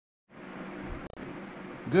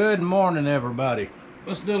Good morning, everybody.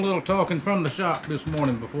 Let's do a little talking from the shop this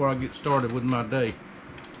morning before I get started with my day.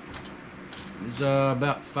 It's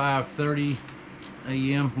about 5:30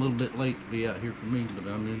 a.m. A little bit late to be out here for me, but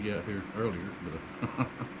I'm usually out here earlier.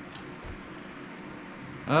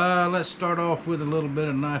 But let's start off with a little bit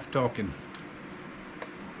of knife talking.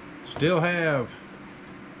 Still have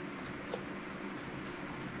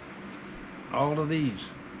all of these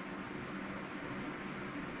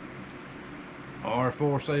are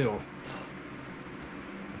for sale.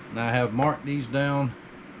 Now I have marked these down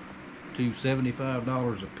to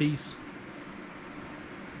 $75 a piece,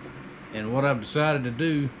 and what I've decided to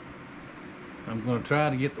do, I'm going to try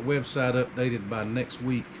to get the website updated by next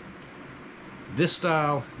week. This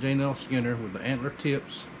style J&L Skinner with the antler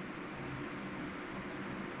tips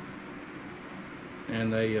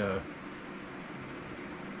and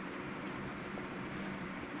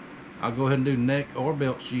I'll go ahead and do neck or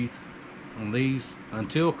belt sheath on these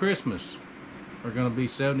until Christmas are going to be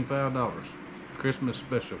 $75. Christmas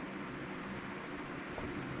special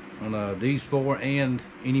on these four and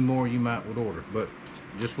any more you might would order, but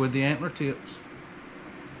just with the antler tips,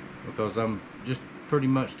 because I'm just pretty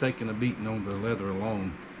much taking a beating on the leather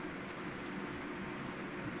alone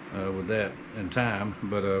with that and time,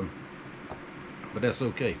 but that's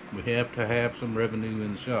okay. We have to have some revenue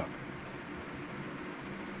in the shop.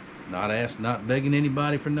 Not begging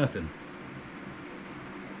anybody for nothing.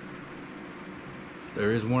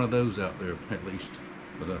 There is one of those out there, at least.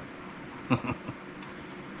 But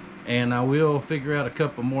and I will figure out a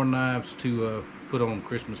couple more knives to put on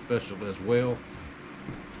Christmas special as well.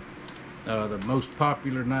 The most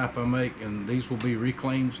popular knife I make, and these will be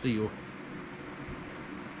reclaimed steel,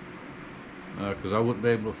 because I wouldn't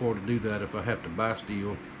be able to afford to do that if I have to buy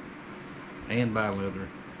steel and buy leather.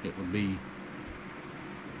 It would be,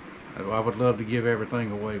 I would love to give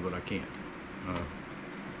everything away, but I can't.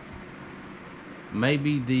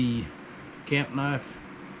 Maybe the camp knife,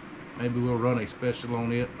 maybe we'll run a special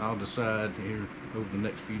on it. I'll decide here over the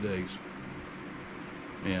next few days.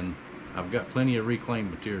 And I've got plenty of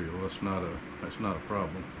reclaimed material. That's not a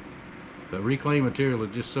problem. The reclaimed material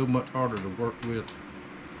is just so much harder to work with,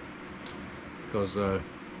 because you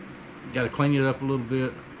got to clean it up a little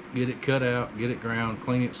bit, get it cut out, get it ground,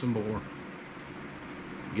 clean it some more,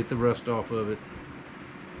 get the rust off of it.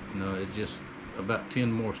 You know, it's just about 10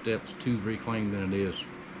 more steps to reclaim than it is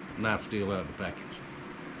knife steel out of the package.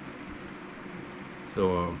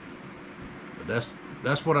 So but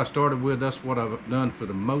that's what I started with. That's what I've done for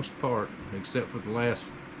the most part, except for the last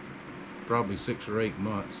probably 6 or 8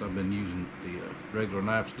 months. I've been using the regular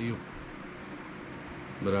knife steel,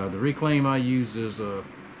 but the reclaim I use is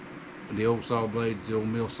the old saw blades, the old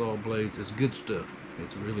mill saw blades. It's good stuff.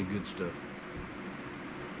 It's really good stuff.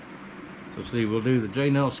 So see, we'll do the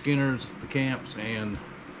J&L Skinners, the camps, and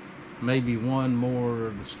maybe one more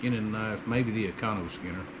of the skinning knife, maybe the Econo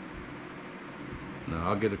Skinner. Now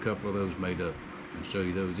I'll get a couple of those made up and show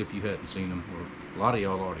you those if you hadn't seen them, or a lot of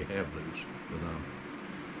y'all already have those. But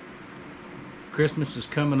Christmas is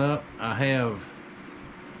coming up. I have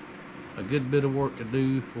a good bit of work to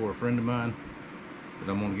do for a friend of mine that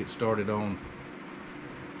I'm going to get started on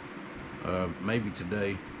maybe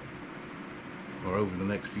today or over the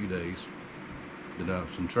next few days.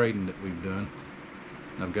 Some trading that we've done,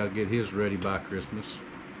 and I've got to get his ready by Christmas.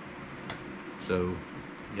 So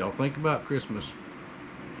y'all think about Christmas,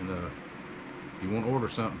 and if you want to order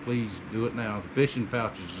something, please do it now. The fishing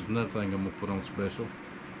pouches is another thing I'm going to put on special,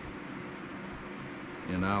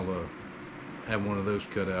 and I'll have one of those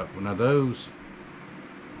cut out. Well, now those,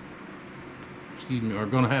 excuse me, are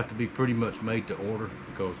going to have to be pretty much made to order,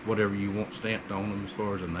 because whatever you want stamped on them as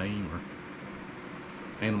far as a name or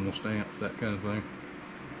animal stamps, that kind of thing.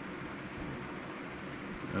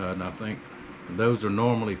 And I think those are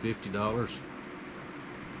normally $50,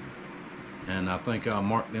 and I think I'll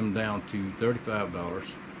mark them down to $35,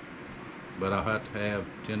 but I'll have to have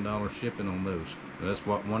 $10 shipping on those. That's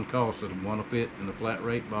what one costs. It'll want to fit in a flat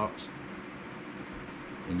rate box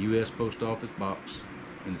in U.S. Post Office box,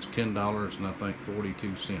 and it's $10 and I think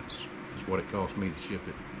 42 cents is what it costs me to ship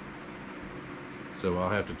it. So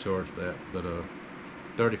I'll have to charge that, but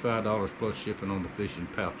 $35 plus shipping on the fishing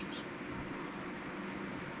pouches,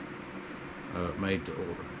 made to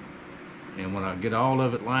order. And when I get all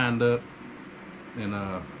of it lined up and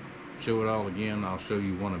show it all again, I'll show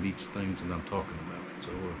you one of each things that I'm talking about.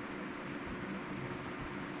 So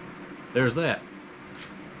there's that.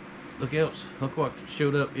 Look else. Look what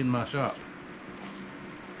showed up in my shop.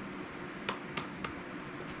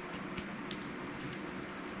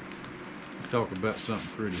 Let's talk about something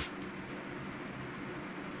pretty.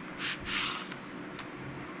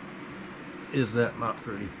 Is that not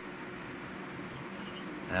pretty?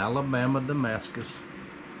 Alabama Damascus.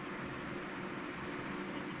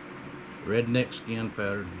 Redneck skin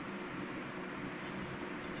pattern.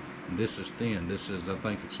 And this is thin. This is, I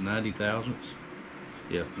think it's 90 thousandths.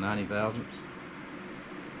 Yeah, 90 thousandths.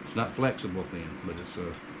 It's not flexible thin, but it's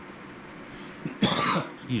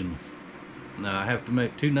excuse me. Now I have to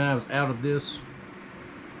make 2 knives out of this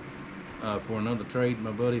for another trade,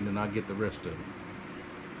 my buddy, and then I get the rest of it.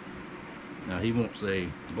 Now he wants a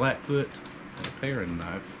Blackfoot and a paring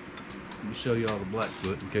knife. Let me show y'all the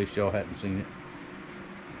Blackfoot in case y'all hadn't seen it.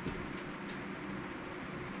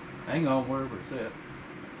 Hang on, wherever it's at.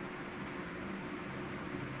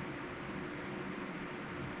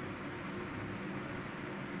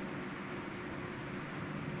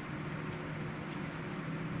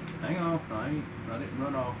 Hang on, I didn't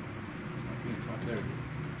run off. It's right there.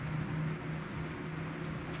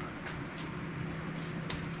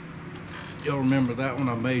 Y'all remember that one?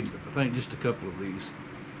 I made, I think, just a couple of these.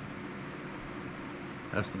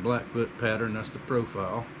 That's the Blackfoot pattern, that's the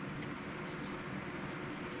profile.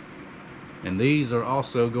 And these are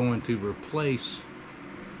also going to replace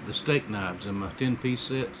the steak knives in my 10-piece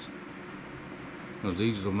sets, because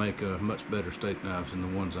these will make much better steak knives than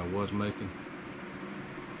the ones I was making.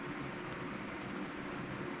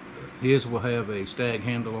 His will have a stag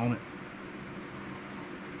handle on it.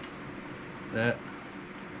 That.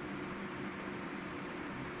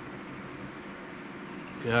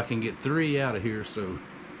 Okay, I can get 3 out of here, so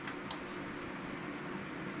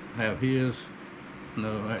have his.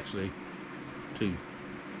 No, actually 2.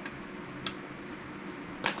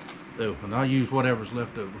 Oh, and I'll use whatever's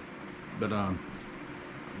left over. But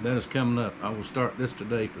that is coming up. I will start this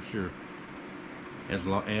today for sure. As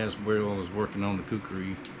well as working on the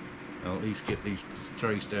cookery. I'll at least get these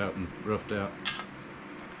traced out and roughed out.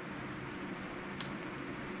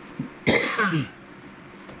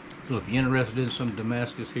 So if you're interested in some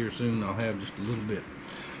Damascus here soon, I'll have just a little bit.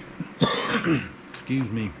 Excuse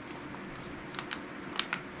me.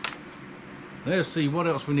 Let's see what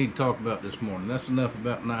else we need to talk about this morning. That's enough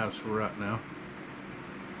about knives for right now.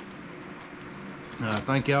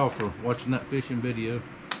 Thank y'all for watching that fishing video.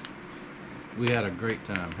 We had a great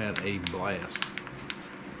time, had a blast.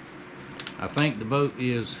 I think the boat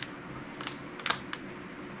is,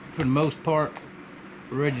 for the most part,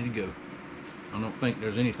 ready to go. I don't think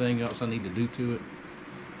there's anything else I need to do to it.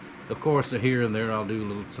 Of course, here and there I'll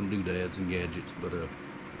do some doodads and gadgets, but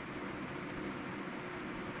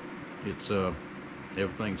it's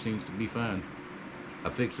everything seems to be fine. I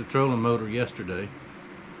fixed the trolling motor yesterday.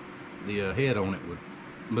 The head on it would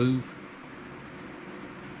move,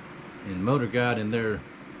 and motor guide in there,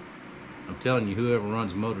 I'm telling you, whoever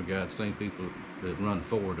runs motor guide, same people that run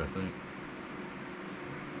Ford, I think,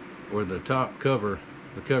 where the top cover,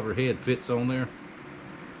 the cover head fits on there.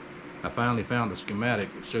 I finally found a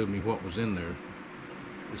schematic that showed me what was in there.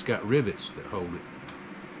 It's got rivets that hold it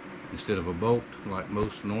instead of a bolt like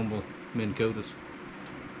most normal Minn Kotas.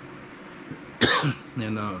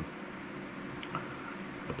 And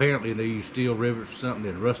apparently they used steel rivets or something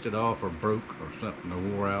that rusted off or broke or something or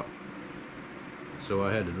wore out. So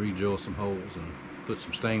I had to re-drill some holes and put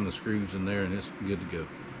some stainless screws in there, and it's good to go.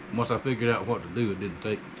 Once I figured out what to do, it didn't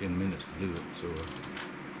take 10 minutes to do it. So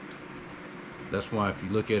that's why if you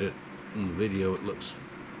look at it in the video, it looks,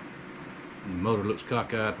 the motor looks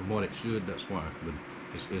cockeyed from what it should. That's why, but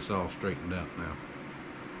it's all straightened out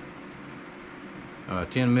now.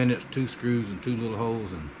 10 minutes, 2 screws and 2 little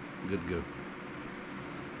holes, and good to go.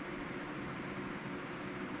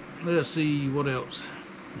 Let's see what else.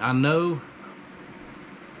 I know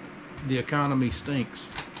the economy stinks.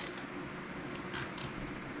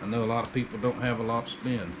 I know a lot of people don't have a lot to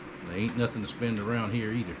spend. There ain't nothing to spend around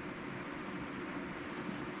here either.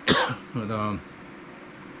 But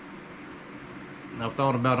I've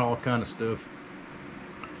thought about all kind of stuff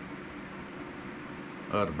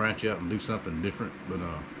to branch out and do something different, but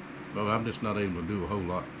well, I'm just not able to do a whole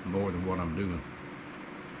lot more than what I'm doing.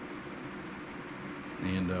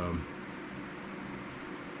 And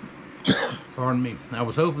pardon me, I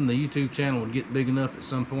was hoping the YouTube channel would get big enough at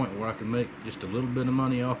some point where I could make just a little bit of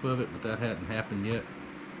money off of it, but that hadn't happened yet.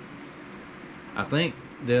 I think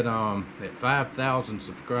that at 5,000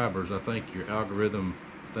 subscribers, I think your algorithm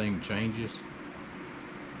thing changes,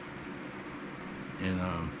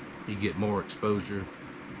 and you get more exposure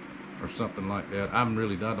or something like that. I don't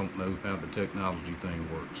know how the technology thing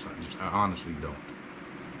works. I honestly don't.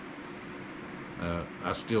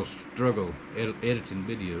 I still struggle editing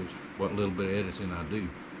videos, what little bit of editing I do.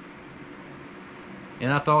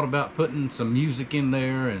 And I thought about putting some music in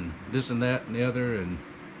there and this and that and the other, and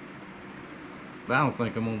But I don't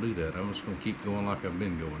think I'm gonna do that. I'm just gonna keep going like I've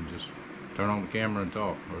been going. Just turn on the camera and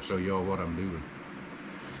talk, or show y'all what I'm doing.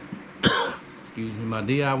 Excuse me. My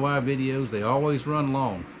DIY videos, they always run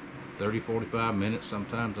long, 30, 45 minutes,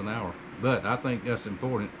 sometimes an hour. But I think that's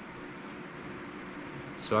important,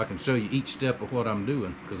 so I can show you each step of what I'm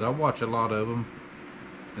doing. Because I watch a lot of them,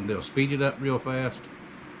 and they'll speed it up real fast,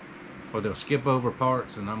 or they'll skip over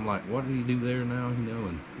parts, and I'm like, what did he do there now? You know,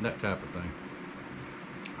 and that type of thing.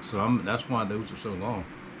 So that's why those are so long.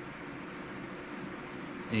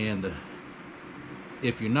 And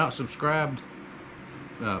if you're not subscribed,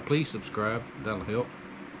 please subscribe. That'll help.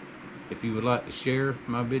 If you would like to share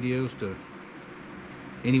my videos to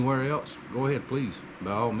anywhere else, go ahead, please.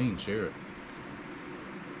 By all means, share it.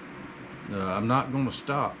 I'm not going to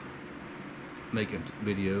stop making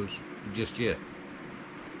videos just yet.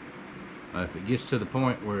 If it gets to the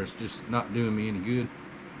point where it's just not doing me any good,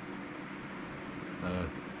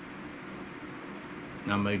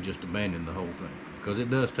 I may just abandon the whole thing, because it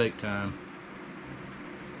does take time.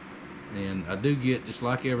 And I do get, just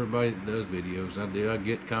like everybody that does videos, I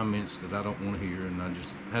get comments that I don't want to hear, and I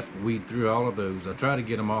just have to weed through all of those. I try to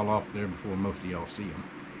get them all off there before most of y'all see them.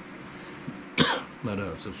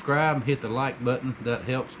 But subscribe, hit the like button. That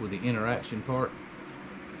helps with the interaction part.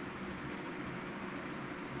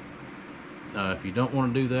 If you don't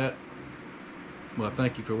want to do that, well,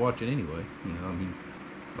 thank you for watching anyway. You know, I mean,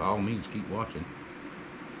 by all means, keep watching.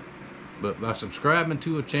 But by subscribing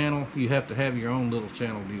to a channel, you have to have your own little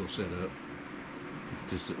channel deal set up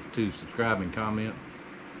to subscribe and comment.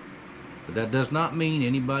 But that does not mean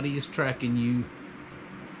anybody is tracking you.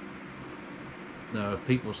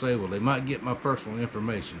 People say, well, they might get my personal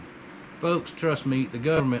information. Folks, trust me, the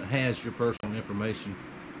government has your personal information.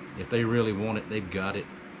 If they really want it, they've got it.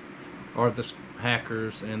 Or the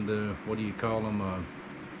hackers and the, what do you call them?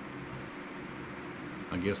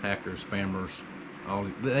 I guess hackers, spammers.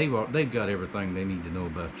 They've got everything they need to know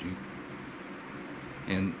about you.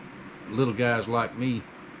 And little guys like me,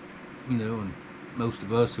 you know, and most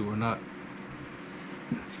of us who are not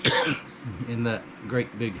in that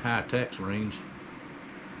great big high tax range,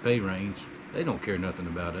 pay range, they don't care nothing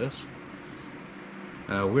about us.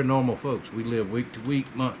 We're normal folks. We live week to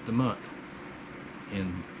week, month to month.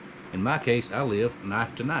 And in my case, I live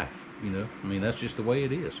knife to knife. You know, I mean, that's just the way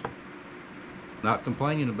it is. Not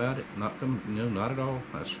complaining about it, not at all.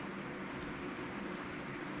 That's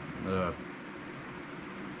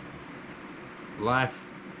life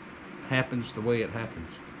happens the way it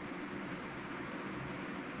happens.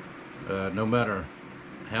 No matter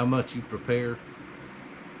how much you prepare,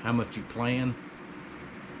 how much you plan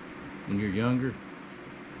when you're younger,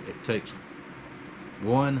 it takes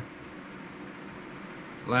one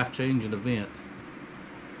life-changing event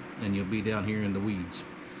and you'll be down here in the weeds,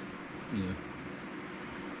 you know.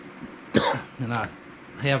 And I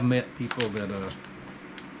have met people that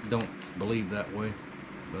don't believe that way,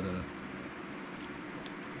 but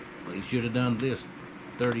well, you should have done this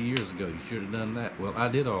 30 years ago, you should have done that. Well, I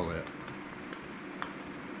did all that.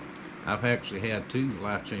 I've actually had 2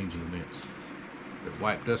 life-changing events that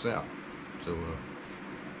wiped us out. So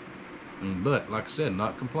I mean, but like I said,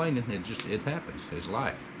 not complaining. It happens. It's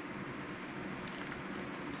life.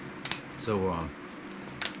 So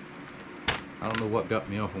I don't know what got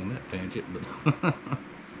me off on that tangent, but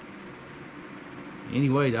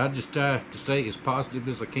anyway, I just try to stay as positive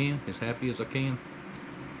as I can, as happy as I can,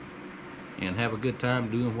 and have a good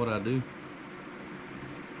time doing what I do.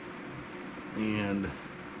 And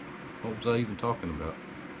what was I even talking about?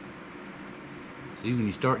 See, when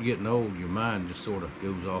you start getting old, your mind just sort of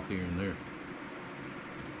goes off here and there.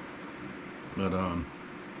 But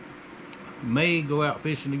may go out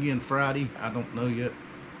fishing again Friday. I don't know yet.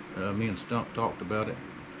 Me and Stump talked about it.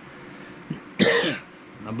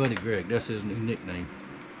 My buddy Greg, that's his new nickname.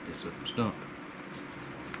 It's a Stump.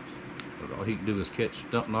 But all he can do is catch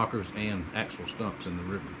stump knockers and actual stumps in the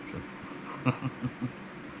river. So.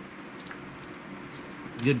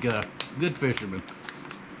 Good guy, good fisherman.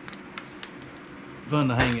 Fun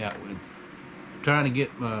to hang out with. Trying to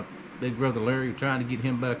get my big brother Larry, trying to get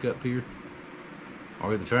him back up here,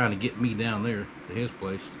 or either trying to get me down there to his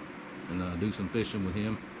place and do some fishing with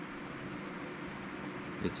him.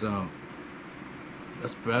 It's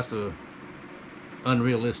that's a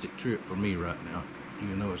unrealistic trip for me right now,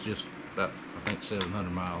 even though it's just about, I think,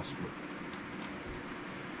 700 miles.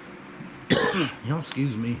 But you know,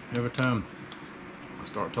 excuse me every time I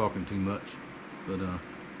start talking too much, but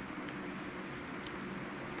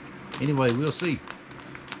anyway, we'll see.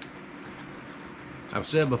 I've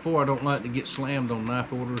said before, I don't like to get slammed on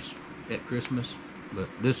knife orders at Christmas. But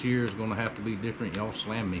this year is going to have to be different. Y'all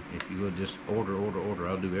slam me if you would just order.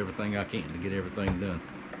 I'll do everything I can to get everything done.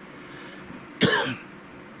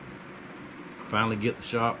 Finally get the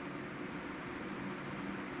shop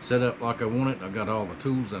set up like I want it. I got all the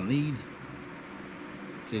tools I need.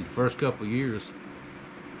 See, the first couple of years,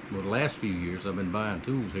 well, the last few years, I've been buying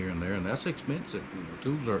tools here and there, and that's expensive. You know,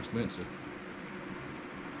 tools are expensive.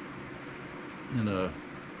 And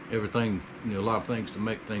everything, you know, a lot of things to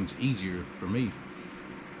make things easier for me.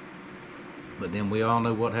 But then we all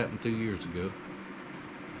know what happened 2 years ago.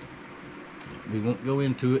 We won't go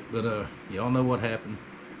into it, but y'all know what happened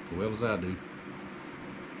as well as I do.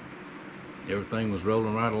 Everything was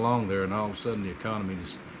rolling right along there, and all of a sudden the economy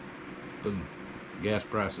just, boom, gas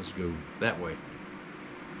prices go that way.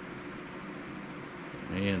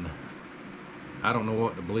 And I don't know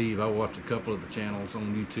what to believe. I watch a couple of the channels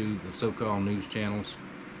on YouTube, the so-called news channels.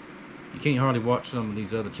 You can't hardly watch some of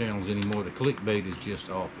these other channels anymore. The clickbait is just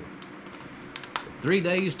awful. 3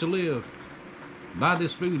 days to live. Buy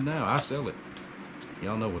this food now. I sell it.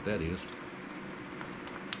 Y'all know what that is.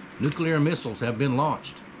 Nuclear missiles have been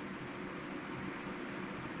launched.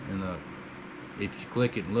 And if you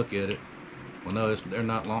click it and look at it, well, no, they're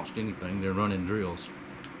not launched anything. They're running drills.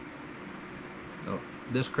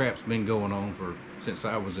 This crap's been going on since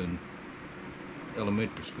I was in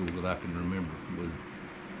elementary school that I can remember, with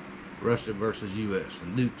Russia versus U.S.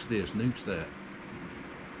 and nukes this, nukes that.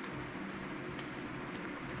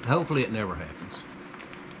 Hopefully it never happens.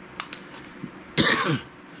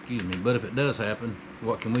 Excuse me. But if it does happen,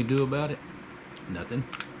 what can we do about it? Nothing.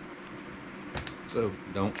 So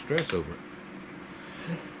don't stress over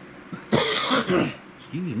it.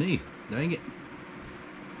 Excuse me. Dang it.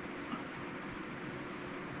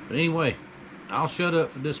 But anyway, I'll shut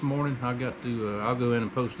up for this morning. I got to. I'll go in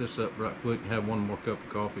and post this up right quick. Have one more cup of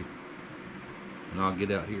coffee, and I'll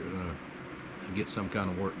get out here and get some kind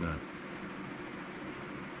of work done.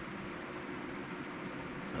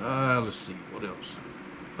 Let's see what else.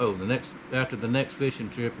 Oh, after the next fishing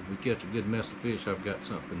trip, if we catch a good mess of fish, I've got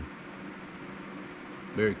something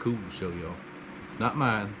very cool to show y'all. It's not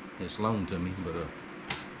mine. It's loaned to me, but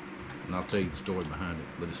and I'll tell you the story behind it.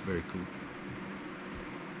 But it's very cool.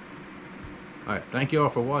 Alright, thank you all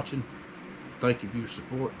for watching. Thank you for your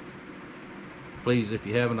support. Please, if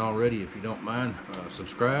you haven't already, if you don't mind,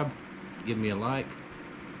 subscribe, give me a like,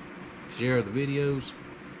 share the videos,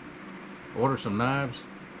 order some knives.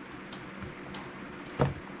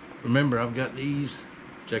 Remember, I've got these.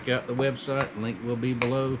 Check out the website. Link will be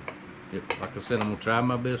below. Like I said, I'm going to try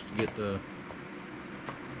my best to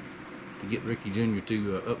get Ricky Jr.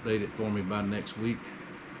 to update it for me by next week.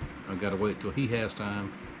 I've got to wait till he has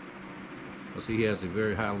time, because he has a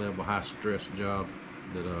very high level, high stress job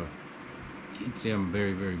that keeps him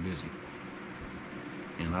very, very busy.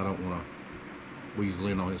 And I don't want to weasel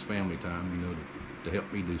in on his family time, you know, to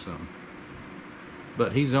help me do something.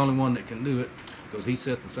 But he's the only one that can do it, because he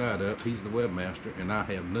set the site up. He's the webmaster, and I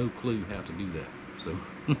have no clue how to do that. So,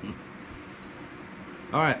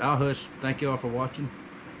 alright, I'll hush. Thank you all for watching.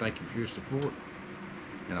 Thank you for your support.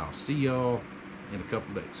 And I'll see y'all in a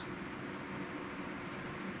couple days.